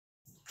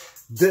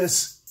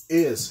This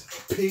is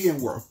P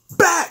and we're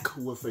back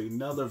with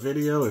another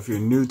video. If you're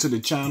new to the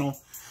channel,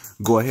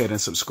 go ahead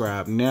and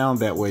subscribe now.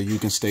 That way you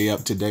can stay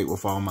up to date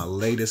with all my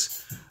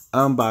latest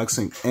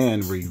unboxing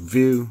and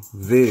review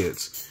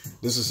vids.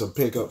 This is a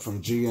pickup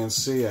from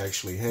GNC I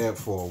actually had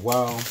for a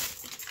while.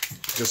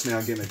 Just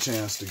now getting a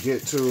chance to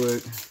get to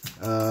it.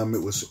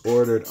 It was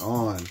ordered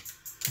on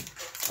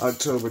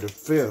October the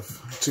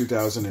 5th,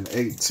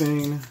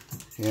 2018.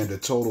 And the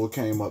total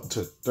came up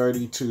to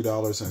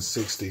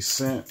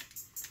 $32.60.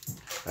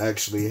 I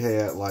actually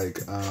had like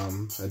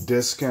a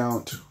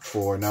discount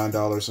for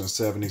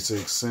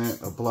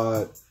 $9.76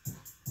 applied,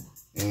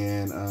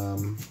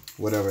 and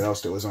whatever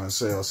else that was on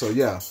sale. So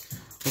yeah,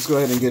 let's go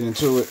ahead and get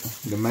into it.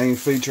 The main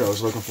feature, I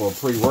was looking for a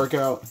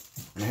pre-workout,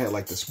 and I had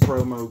like this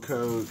promo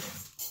code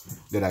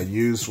that I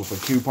used with a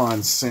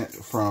coupon sent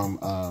from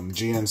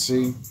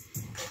GNC.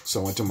 So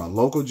I went to my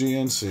local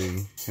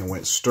GNC and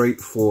went straight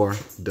for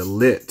the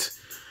Lit.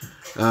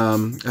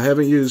 I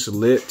haven't used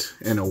Lit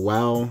in a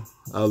while,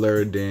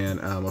 other than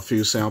a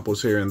few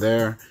samples here and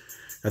there.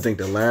 I think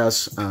the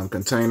last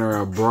container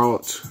I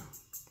brought,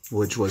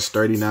 which was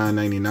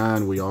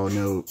 $39.99, we all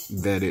know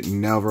that it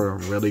never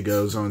really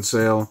goes on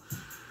sale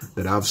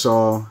that I've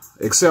saw,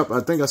 except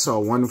I think I saw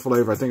one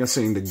flavor. I think I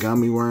seen the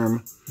gummy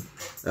worm.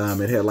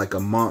 It had like a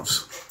month,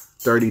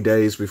 30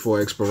 days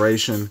before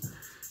expiration,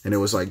 and it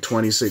was like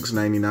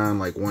 $26.99,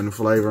 like one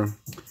flavor.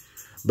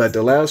 But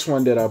the last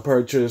one that I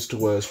purchased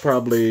was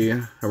probably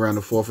around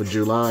the 4th of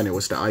July, and it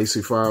was the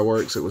Icy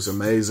Fireworks. It was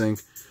amazing.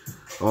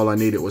 All I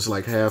needed was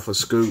like half a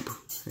scoop,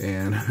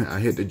 and I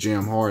hit the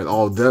gym hard.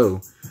 Although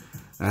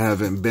I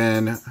haven't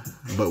been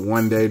but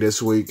one day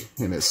this week,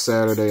 and it's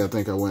Saturday. I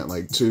think I went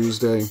like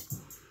Tuesday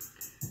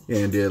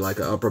and did like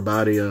an upper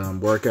body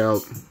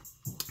workout.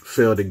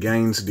 Feel the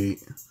gains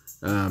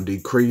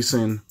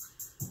decreasing,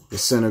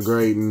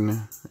 disintegrating.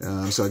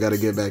 So I got to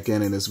get back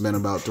in, and it's been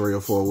about 3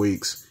 or 4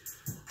 weeks.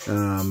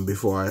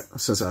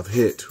 Since I've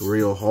hit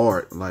real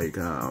hard, like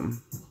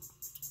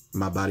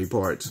my body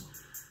parts,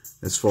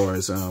 as far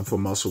as for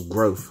muscle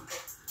growth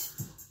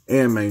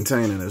and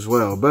maintaining as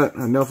well. But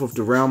enough of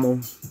the ramble.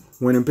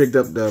 Went and picked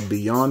up the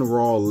Beyond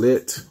Raw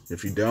Lit.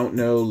 If you don't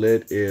know,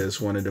 Lit is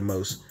one of the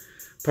most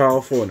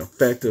powerful and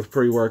effective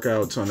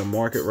pre-workouts on the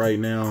market right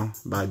now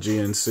by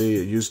GNC.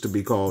 It used to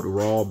be called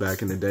Raw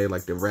back in the day,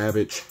 like the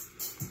Ravage.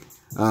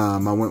 I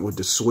went with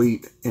the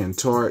sweet and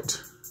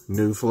tart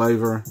new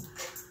flavor.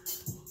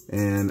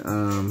 And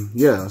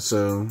yeah,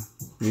 so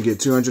you get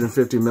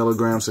 250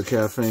 milligrams of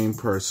caffeine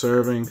per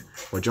serving,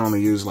 which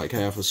only use like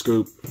half a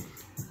scoop.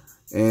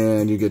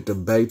 And you get the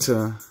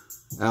beta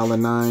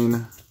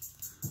alanine,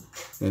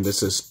 and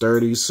this is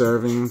 30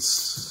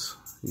 servings.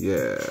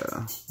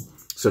 Yeah.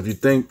 So if you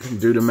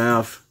do the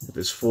math, if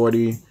it's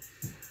 $40,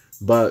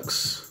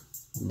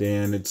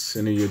 then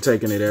you're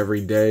taking it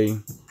every day,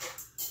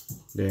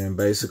 then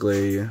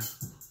basically it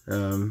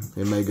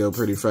may go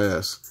pretty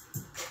fast.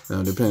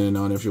 Depending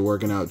on if you're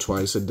working out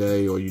twice a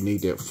day, or you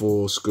need that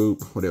full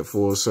scoop or that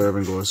full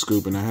serving, or a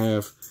scoop and a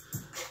half.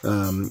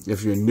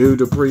 If you're new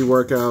to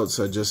pre-workouts,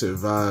 I just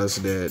advise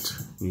that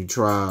you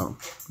try,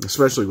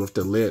 especially with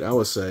the Lit, I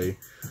would say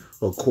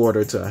a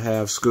quarter to a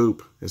half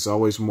scoop. It's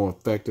always more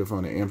effective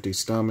on an empty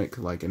stomach,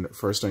 like in the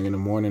first thing in the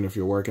morning if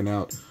you're working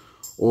out,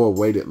 or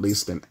wait at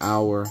least an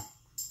hour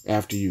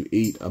after you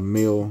eat a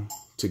meal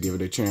to give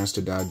it a chance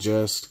to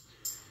digest,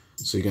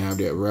 so you can have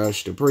that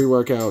rush. The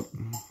pre-workout,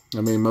 I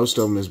mean, most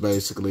of them is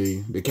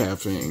basically the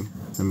caffeine.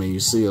 I mean,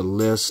 you see a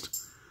list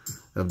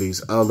of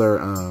these other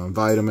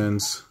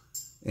vitamins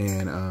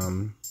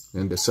and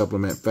the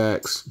supplement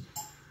facts.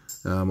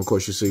 Of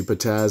course, you see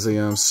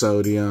potassium,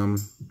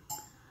 sodium.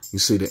 You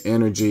see the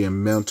energy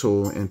and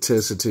mental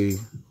intensity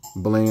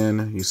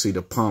blend. You see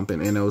the pump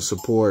and NO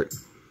support.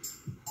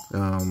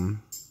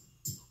 And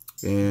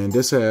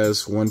this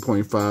has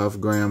 1.5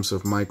 grams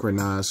of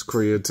micronized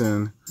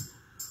creatine,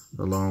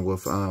 along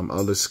with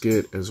other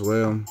skit as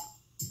well.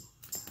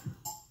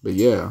 But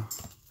yeah,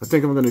 I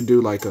think I'm going to do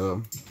like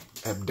a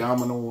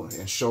abdominal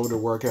and shoulder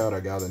workout.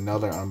 I got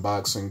another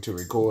unboxing to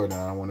record,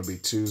 and I don't want to be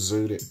too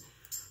zooted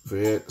for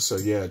it. So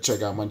yeah,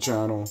 check out my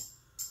channel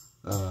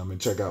and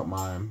check out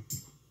my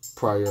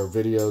prior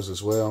videos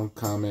as well.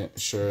 Comment,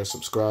 share,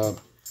 subscribe.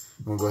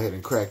 I'm going to go ahead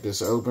and crack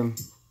this open.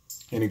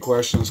 Any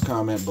questions,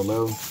 comment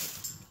below.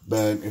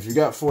 But if you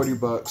got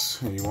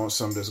 $40 and you want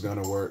something that's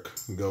going to work,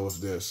 go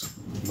with this.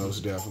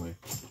 Most definitely.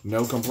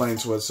 No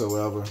complaints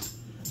whatsoever.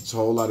 It's a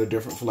whole lot of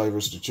different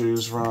flavors to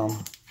choose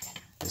from.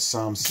 There's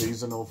some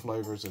seasonal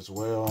flavors as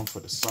well for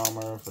the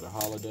summer, for the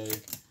holiday.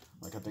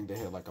 Like I think they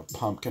had like a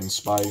pumpkin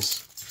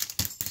spice,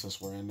 since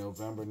we're in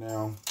November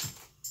now.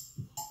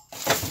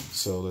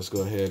 So let's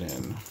go ahead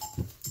and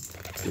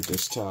get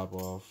this top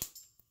off.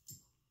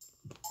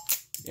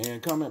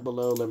 And comment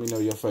below, let me know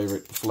your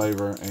favorite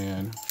flavor,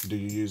 and do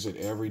you use it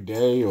every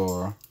day,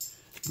 or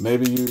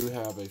maybe you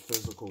have a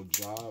physical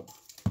job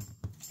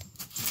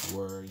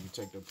where you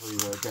take the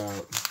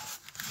pre-workout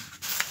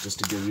just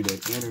to give you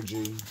that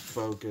energy,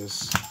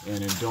 focus,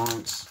 and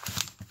endurance.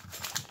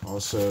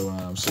 Also,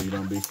 so you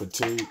don't be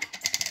fatigued.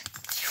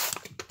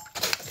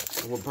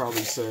 I would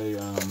probably say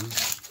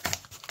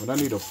when I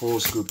need a full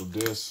scoop of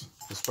this,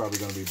 it's probably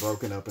going to be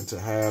broken up into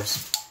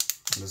halves.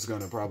 And it's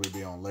going to probably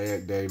be on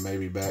leg day,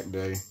 maybe back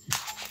day.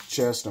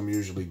 Chest, I'm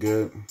usually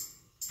good.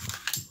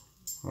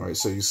 All right,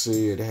 so you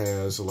see it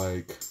has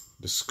like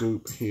the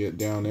scoop hid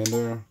down in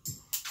there.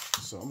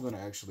 So I'm going to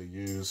actually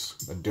use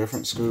a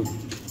different scoop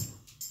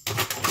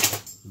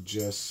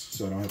just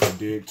so I don't have to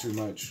dig too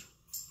much.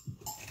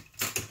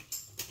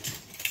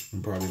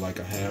 And probably like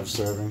a half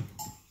serving.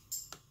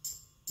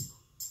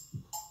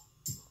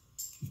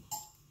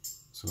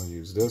 So I'm going to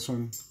use this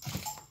one.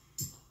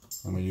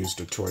 I'm going to use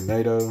the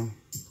Tornado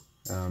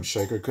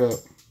shaker cup,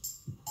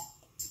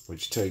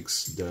 which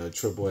takes the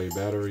AAA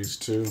batteries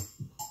too.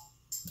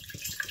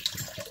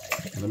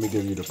 Let me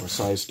give you the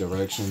precise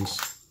directions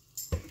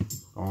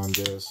on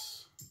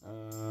this.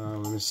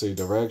 Let me see,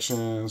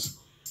 directions.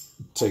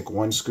 Take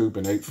 1 scoop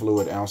and 8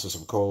 fluid ounces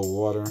of cold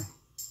water.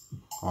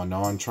 On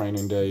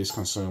non-training days,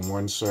 consume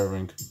 1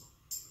 serving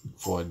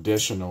for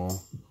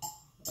additional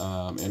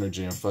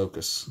energy and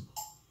focus.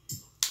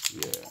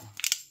 Yeah.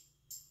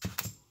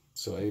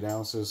 So 8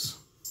 ounces.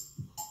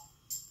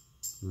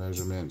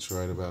 Measurements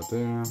right about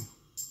there.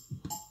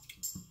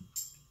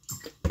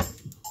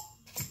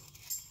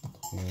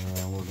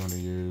 And we're going to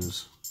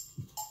use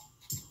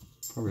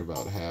probably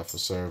about half a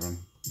serving.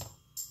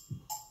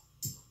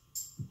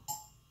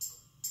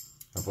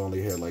 I've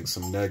only had like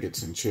some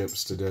nuggets and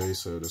chips today,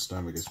 so the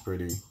stomach is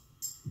pretty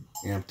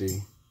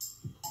empty.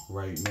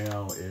 Right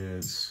now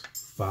it's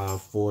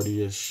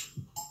 5:40-ish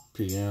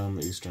p.m.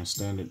 Eastern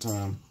Standard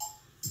Time.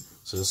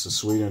 So it's a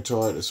sweet and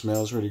tart. It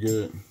smells really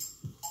good.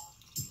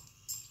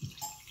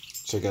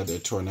 Check out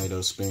that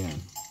Tornado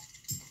Spin.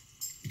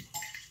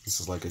 This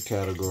is like a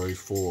category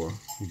 4.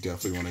 You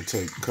definitely want to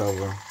take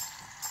cover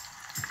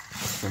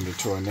from the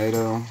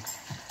Tornado.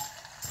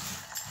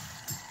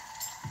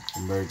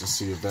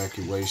 Emergency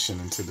evacuation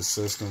into the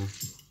system.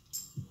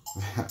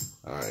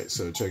 Alright,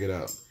 so check it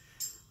out.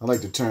 I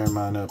like to turn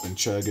mine up and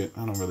chug it.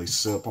 I don't really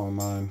sip on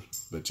mine,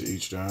 but to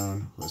each their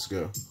own. Let's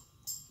go.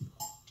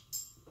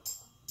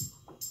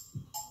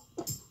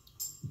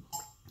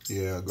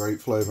 Yeah,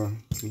 great flavor.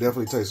 You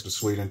definitely taste the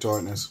sweet and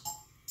tartness.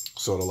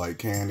 Sort of like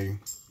candy.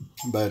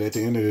 But at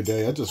the end of the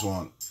day, I just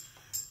want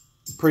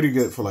pretty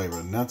good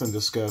flavor. Nothing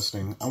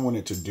disgusting. I want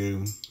it to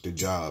do the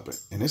job.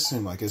 And it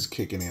seems like it's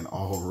kicking in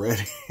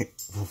already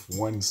with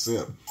 1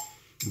 sip.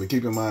 But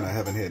keep in mind, I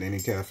haven't had any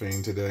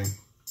caffeine today.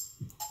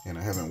 And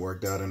I haven't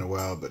worked out in a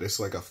while. But it's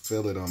like I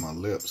feel it on my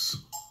lips.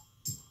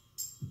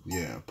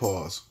 Yeah,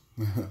 pause.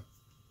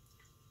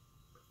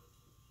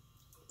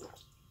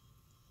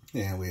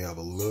 And we have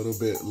a little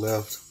bit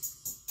left.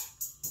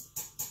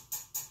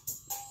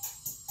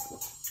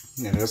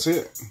 And that's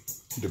it.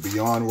 The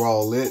Beyond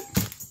Raw Lit.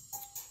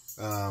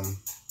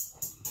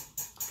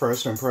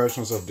 First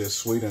impressions of this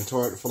sweet and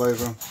tart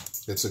flavor.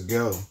 It's a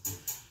go.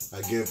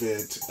 I give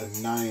it a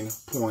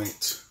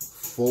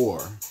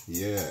 9.4.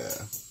 Yeah.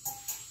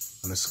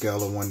 On a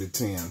scale of 1 to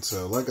 10.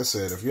 So like I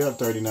said, if you have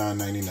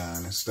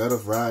 $39.99, instead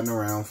of riding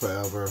around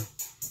forever,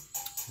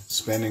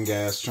 spending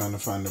gas trying to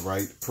find the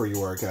right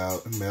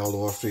pre-workout, male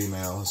or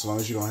female, as long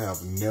as you don't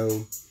have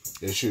no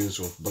issues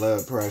with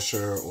blood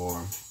pressure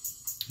or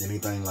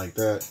anything like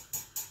that,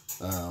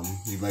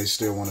 you may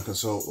still want to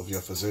consult with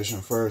your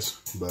physician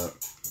first, but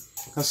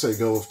I say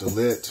go with the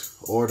Lit.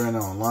 Ordering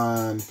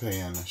online,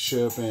 paying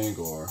shipping,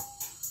 or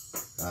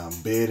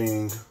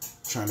bidding,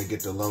 trying to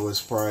get the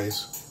lowest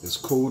price. It's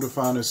cool to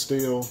find a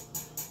steal,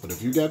 but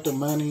if you got the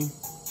money,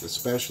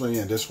 especially,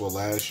 and this will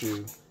last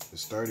you,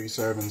 it's 30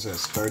 servings,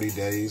 that's 30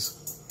 days.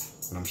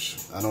 And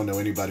I don't know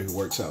anybody who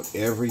works out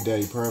every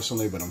day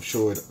personally, but I'm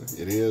sure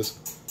it is.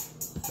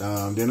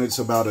 Then it's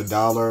about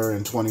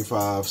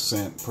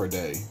 $1.25 per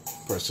day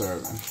per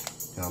serving.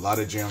 And a lot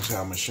of gyms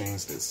have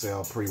machines that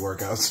sell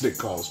pre-workouts that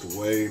cost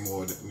way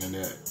more than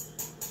that.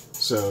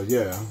 So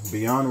yeah,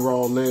 Beyond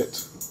Raw Lit,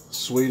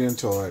 sweet and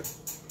tart,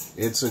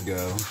 it's a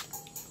go.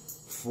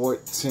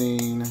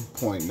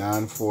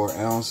 14.94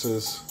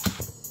 ounces.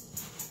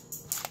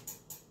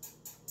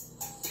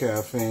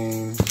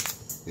 Caffeine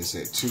is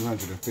at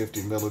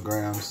 250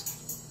 milligrams.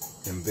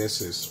 And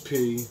this is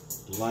P.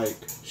 Like,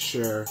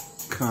 share,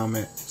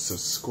 comment,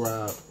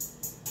 subscribe.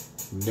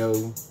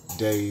 No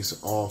days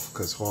off,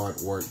 because hard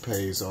work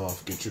pays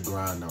off. Get your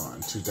grind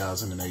on.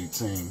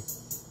 2018.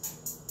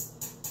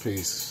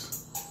 Peace.